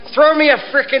Throw me a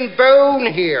frickin'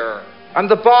 bone here. I'm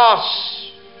the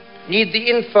boss. Need the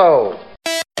info.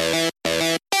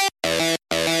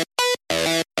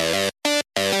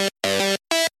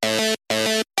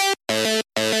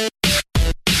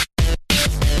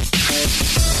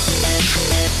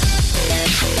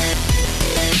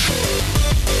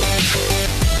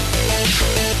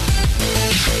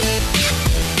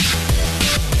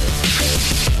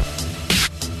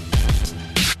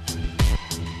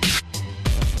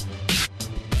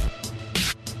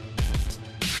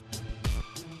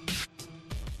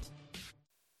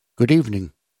 Good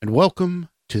evening, and welcome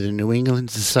to the New England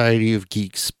Society of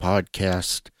Geeks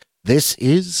podcast. This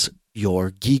is your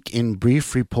Geek in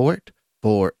Brief report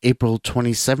for April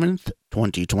 27th,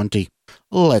 2020.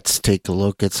 Let's take a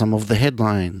look at some of the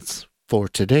headlines for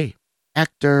today.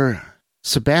 Actor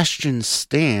Sebastian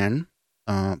Stan,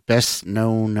 best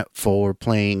known for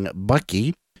playing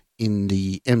Bucky in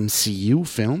the MCU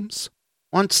films,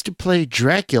 wants to play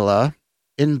Dracula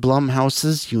in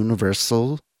Blumhouse's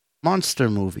Universal monster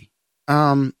movie.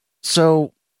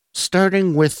 So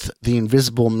starting with The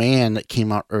Invisible Man that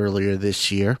came out earlier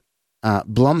this year,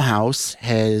 Blumhouse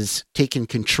has taken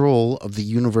control of the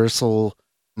Universal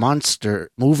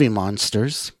movie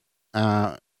monsters,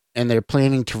 and they're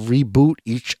planning to reboot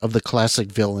each of the classic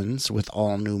villains with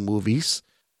all new movies.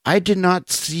 I did not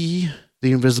see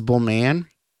The Invisible Man,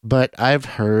 but I've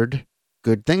heard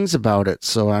good things about it,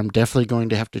 so I'm definitely going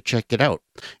to have to check it out.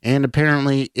 And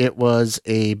apparently it was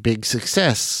a big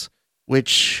success,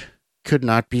 which could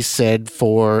not be said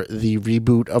for the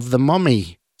reboot of The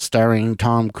Mummy, starring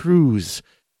Tom Cruise,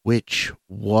 which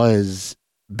was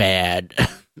bad.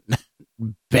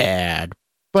 Bad.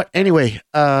 But anyway,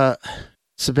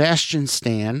 Sebastian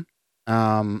Stan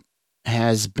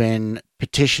has been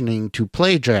petitioning to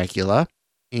play Dracula,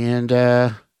 and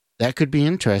that could be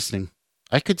interesting.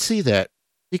 I could see that.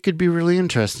 It could be really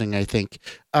interesting, I think.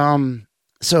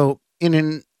 So, in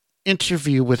an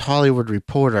interview with Hollywood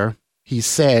Reporter, he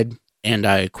said, and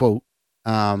I quote,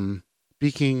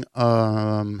 speaking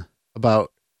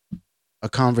about a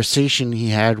conversation he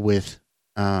had with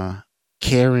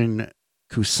Karen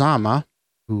Kusama,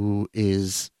 who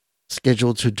is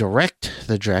scheduled to direct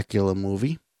the Dracula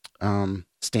movie.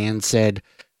 Stan said,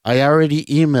 I already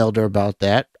emailed her about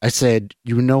that. I said,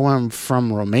 you know I'm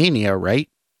from Romania, right?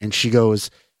 And she goes,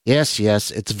 yes,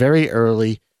 it's very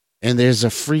early, and there's a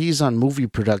freeze on movie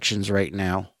productions right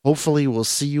now. Hopefully we'll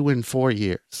see you in 4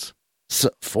 years.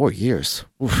 So, 4 years?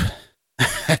 Oof.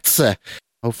 That's,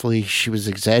 hopefully she was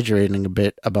exaggerating a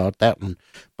bit about that one.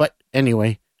 But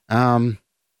anyway,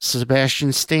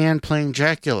 Sebastian Stan playing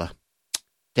Dracula.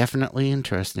 Definitely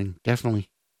interesting. Definitely.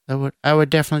 I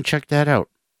would definitely check that out.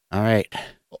 All right.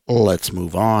 Let's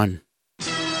move on.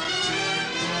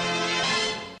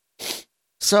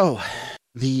 So,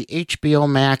 the HBO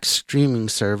Max streaming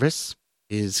service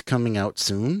is coming out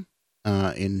soon,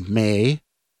 in May,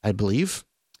 I believe,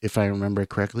 if I remember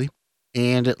correctly.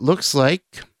 And it looks like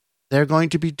they're going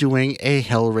to be doing a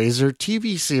Hellraiser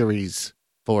TV series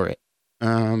for it.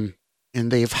 And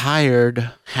they've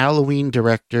hired Halloween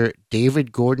director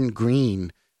David Gordon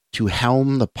Green to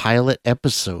helm the pilot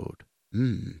episode.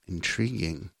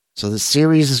 Intriguing. So the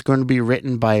series is going to be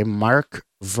written by Mark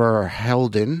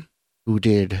Verhelden, who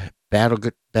did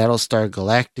Battlestar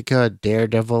Galactica,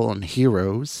 Daredevil, and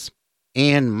Heroes,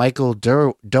 and Michael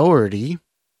Dougherty,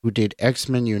 who did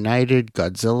X-Men United,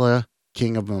 Godzilla,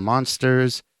 King of the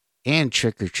Monsters, and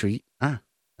Trick or Treat. That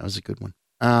was a good one.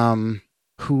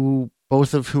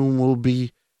 Both of whom will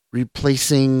be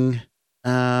replacing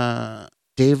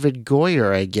David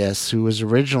Goyer, I guess, who was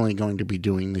originally going to be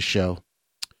doing the show.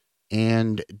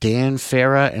 And Dan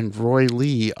Farah and Roy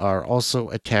Lee are also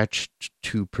attached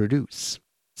to produce.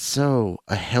 So,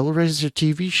 a Hellraiser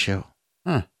TV show.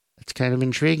 That's kind of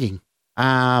intriguing.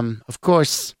 Of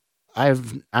course,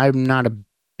 I'm not a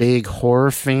big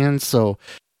horror fan, so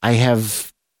I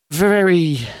have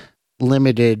very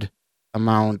limited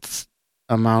amount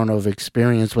of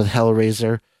experience with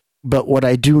Hellraiser. But what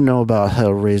I do know about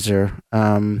Hellraiser,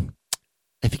 I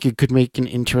think it could make an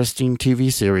interesting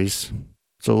TV series.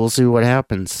 So we'll see what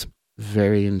happens.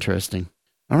 Very interesting.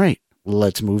 All right,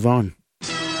 let's move on.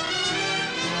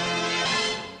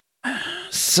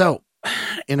 So,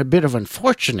 in a bit of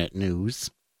unfortunate news,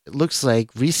 it looks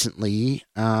like recently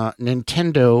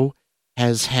Nintendo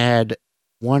has had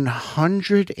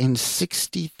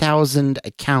 160,000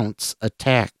 accounts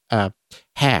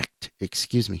hacked.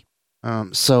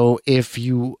 So if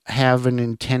you have a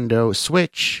Nintendo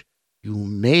Switch, you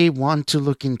may want to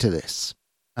look into this.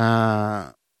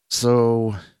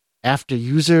 So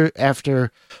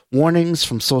after warnings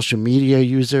from social media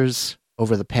users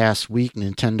over the past week,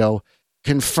 Nintendo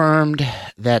confirmed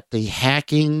that the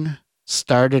hacking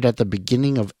started at the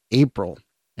beginning of April,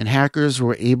 and hackers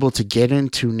were able to get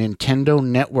into Nintendo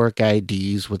network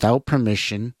IDs without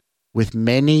permission, with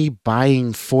many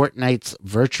buying Fortnite's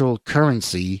virtual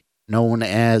currency known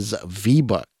as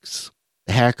V-Bucks.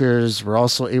 The hackers were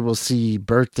also able to see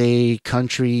birthday,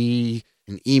 country,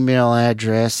 and email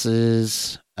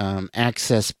addresses,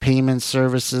 access payment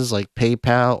services like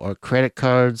PayPal or credit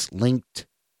cards linked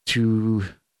to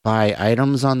buy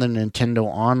items on the Nintendo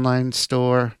online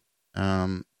store.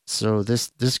 So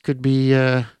this could be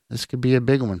a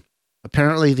big one.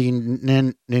 Apparently, the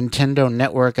Nintendo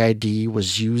Network ID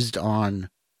was used on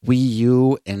Wii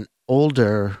U and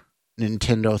older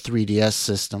Nintendo 3DS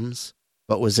systems,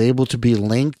 but was able to be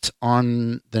linked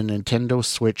on the Nintendo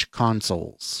Switch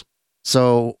consoles.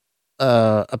 So,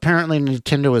 apparently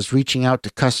Nintendo is reaching out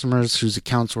to customers whose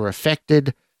accounts were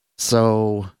affected,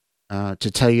 to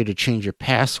tell you to change your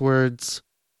passwords.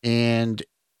 And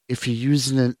if you're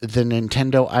using the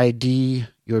Nintendo ID,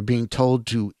 you're being told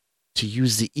to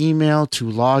use the email to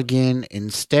log in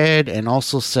instead, and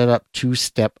also set up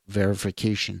two-step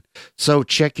verification. So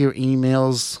check your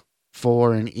emails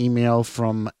for an email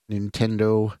from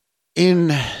Nintendo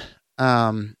in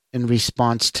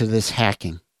response to this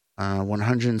hacking.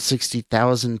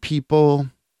 160,000 people.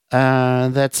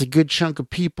 That's a good chunk of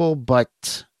people,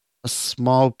 but a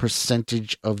small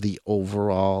percentage of the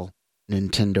overall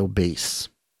Nintendo base.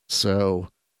 So,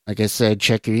 like I said,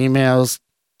 check your emails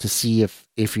to see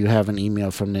if you have an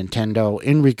email from Nintendo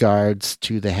in regards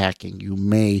to the hacking. You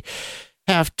may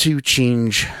have to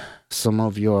change some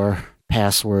of your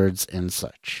passwords and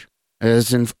such. It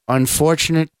is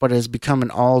unfortunate, but has become an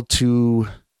all too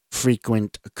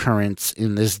frequent occurrence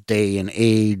in this day and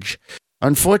age,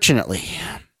 unfortunately.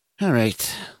 All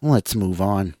right, let's move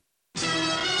on.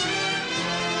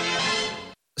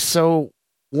 So,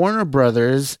 Warner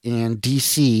Brothers and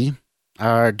DC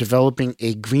are developing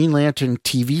a Green Lantern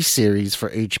TV series for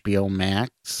HBO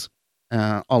Max,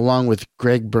 along with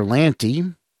Greg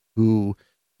Berlanti, who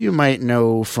you might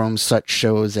know from such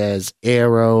shows as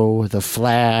Arrow, The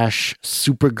Flash,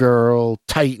 Supergirl,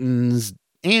 Titans,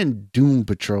 and Doom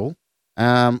Patrol.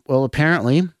 Well,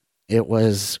 apparently, it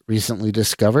was recently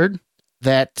discovered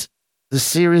that the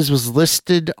series was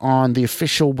listed on the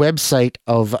official website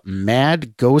of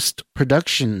Mad Ghost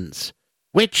Productions,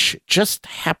 which just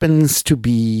happens to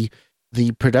be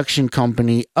the production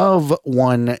company of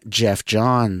one Jeff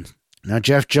Johns. Now,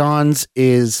 Jeff Johns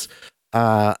is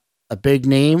a big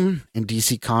name in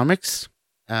DC Comics,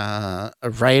 a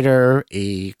writer,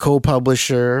 a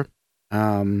co-publisher,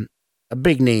 a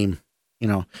big name. You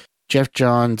know, Jeff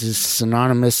Johns is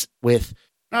synonymous with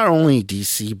not only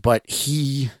DC, but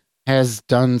he has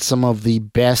done some of the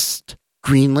best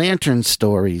Green Lantern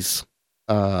stories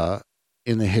in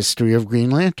the history of Green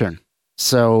Lantern.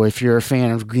 So if you're a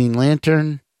fan of Green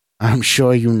Lantern, I'm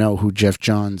sure you know who Jeff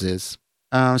Johns is.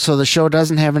 So the show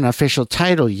doesn't have an official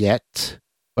title yet,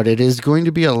 but it is going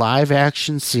to be a live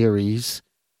action series.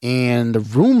 And the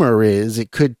rumor is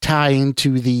it could tie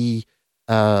into the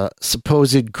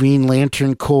supposed Green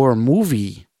Lantern Corps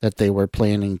movie that they were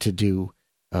planning to do,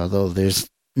 although there's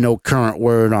no current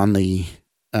word on the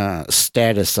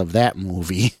status of that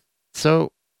movie.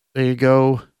 So there you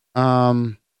go.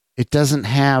 It doesn't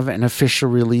have an official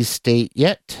release date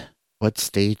yet, but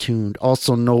stay tuned.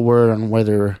 Also, no word on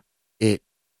whether it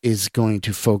is going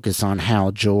to focus on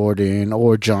Hal Jordan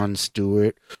or Jon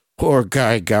Stewart or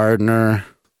Guy Gardner.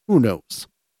 Who knows?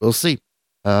 We'll see.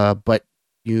 But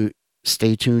you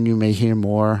stay tuned. You may hear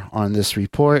more on this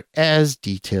report as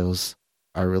details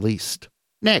are released.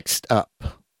 Next up.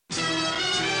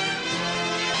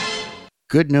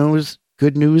 Good news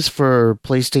for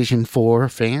PlayStation 4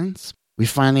 fans. We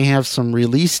finally have some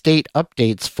release date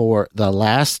updates for The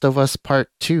Last of Us Part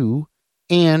 2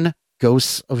 and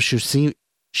Ghosts of Tsushima.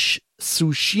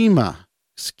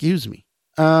 Excuse me.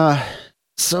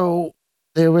 So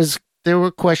there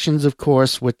were questions, of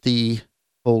course, with the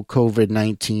whole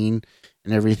COVID-19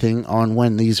 and everything on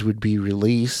when these would be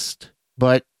released.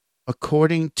 But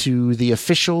according to the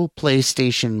official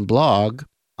PlayStation blog,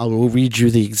 I will read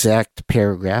you the exact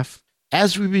paragraph.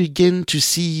 As we begin to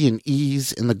see an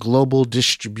ease in the global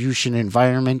distribution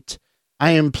environment,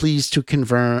 I am pleased to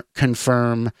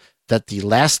confirm that The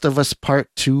Last of Us Part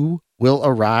 2 will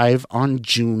arrive on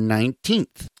June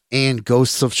 19th, and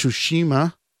Ghosts of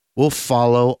Tsushima will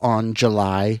follow on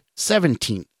July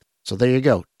 17th. So there you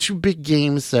go. Two big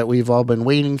games that we've all been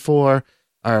waiting for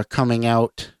are coming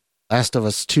out. Last of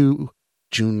Us 2,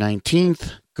 June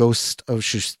 19th. Ghost of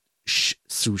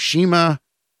Tsushima,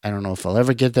 I don't know if I'll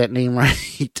ever get that name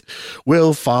right,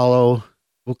 will follow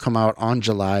will come out on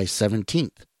July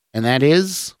 17th. And that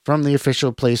is from the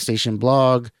official PlayStation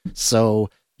blog, so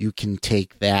you can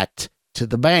take that to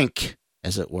the bank,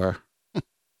 as it were.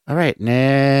 All right,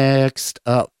 next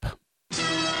up.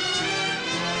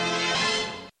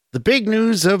 The big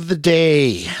news of the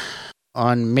day.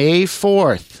 On May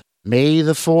 4th, May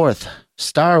the 4th,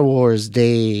 Star Wars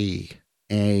Day,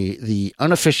 the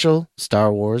unofficial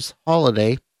Star Wars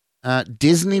holiday,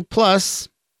 Disney Plus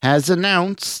has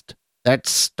announced that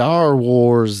Star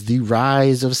Wars The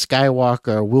Rise of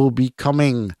Skywalker will be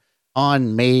coming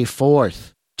on May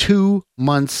 4th, 2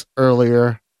 months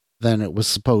earlier than it was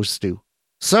supposed to.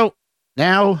 So,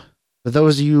 now, for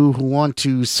those of you who want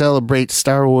to celebrate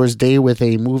Star Wars Day with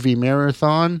a movie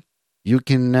marathon, you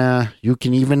can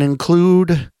even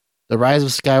include The Rise of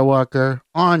Skywalker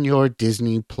on your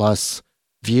Disney Plus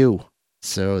view.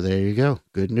 So there you go.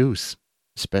 Good news.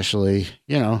 Especially,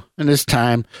 in this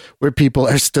time where people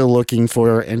are still looking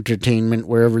for entertainment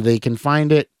wherever they can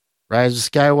find it. Rise of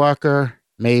Skywalker,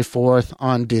 May 4th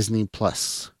on Disney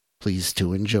Plus. Please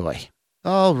to enjoy.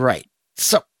 All right.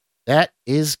 So that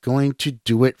is going to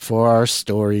do it for our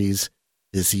stories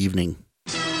this evening.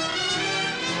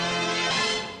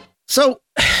 So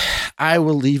I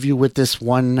will leave you with this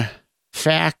one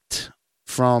fact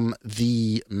from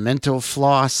the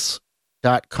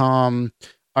mentalfloss.com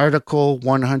article,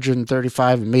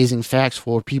 135 Amazing Facts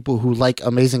for People Who Like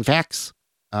Amazing Facts,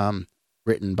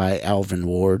 written by Alvin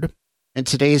Ward. And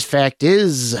today's fact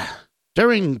is,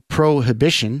 during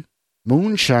Prohibition,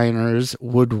 moonshiners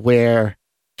would wear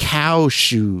cow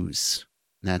shoes.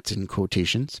 That's in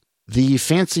quotations. The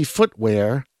fancy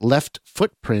footwear left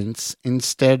hoof prints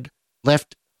instead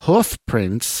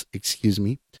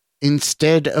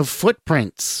of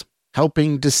footprints,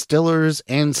 helping distillers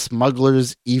and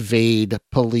smugglers evade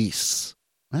police.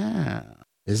 Wow,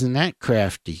 isn't that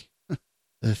crafty?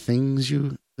 The things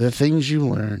you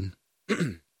learn.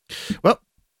 Well,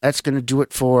 that's going to do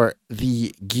it for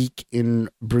the Geek in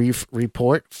Brief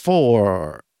report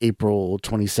for April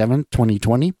 27th,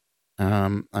 2020.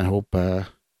 I hope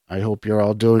you're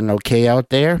all doing okay out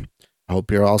there. I hope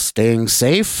you're all staying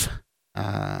safe.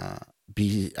 I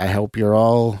hope you're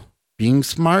all being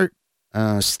smart,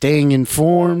 staying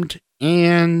informed,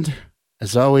 and,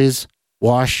 as always,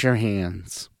 wash your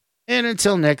hands. And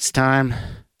until next time,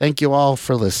 thank you all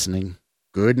for listening.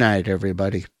 Good night,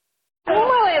 everybody.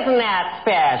 Well, isn't that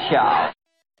special?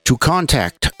 To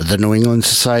contact the New England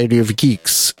Society of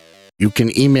Geeks, you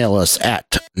can email us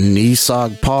at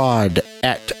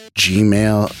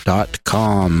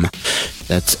nesogpod@gmail.com.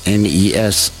 That's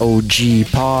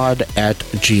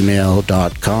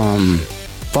nesogpod@gmail.com.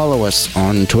 Follow us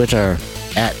on Twitter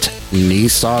at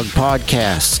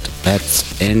nesogpodcast. That's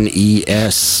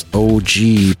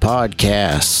NESOG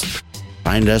Podcast.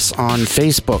 Find us on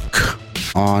Facebook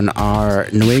on our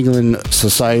New England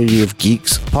Society of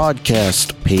Geeks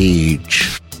podcast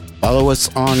page. Follow us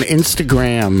on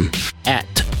Instagram at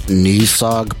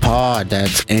nesogpod.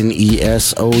 That's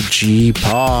NESOG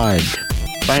Pod.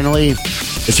 Finally,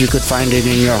 if you could find it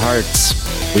in your hearts,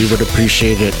 we would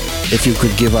appreciate it if you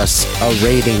could give us a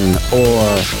rating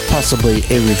or possibly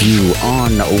a review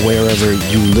on wherever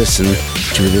you listen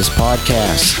to this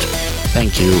podcast.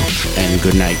 Thank you and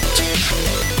good night.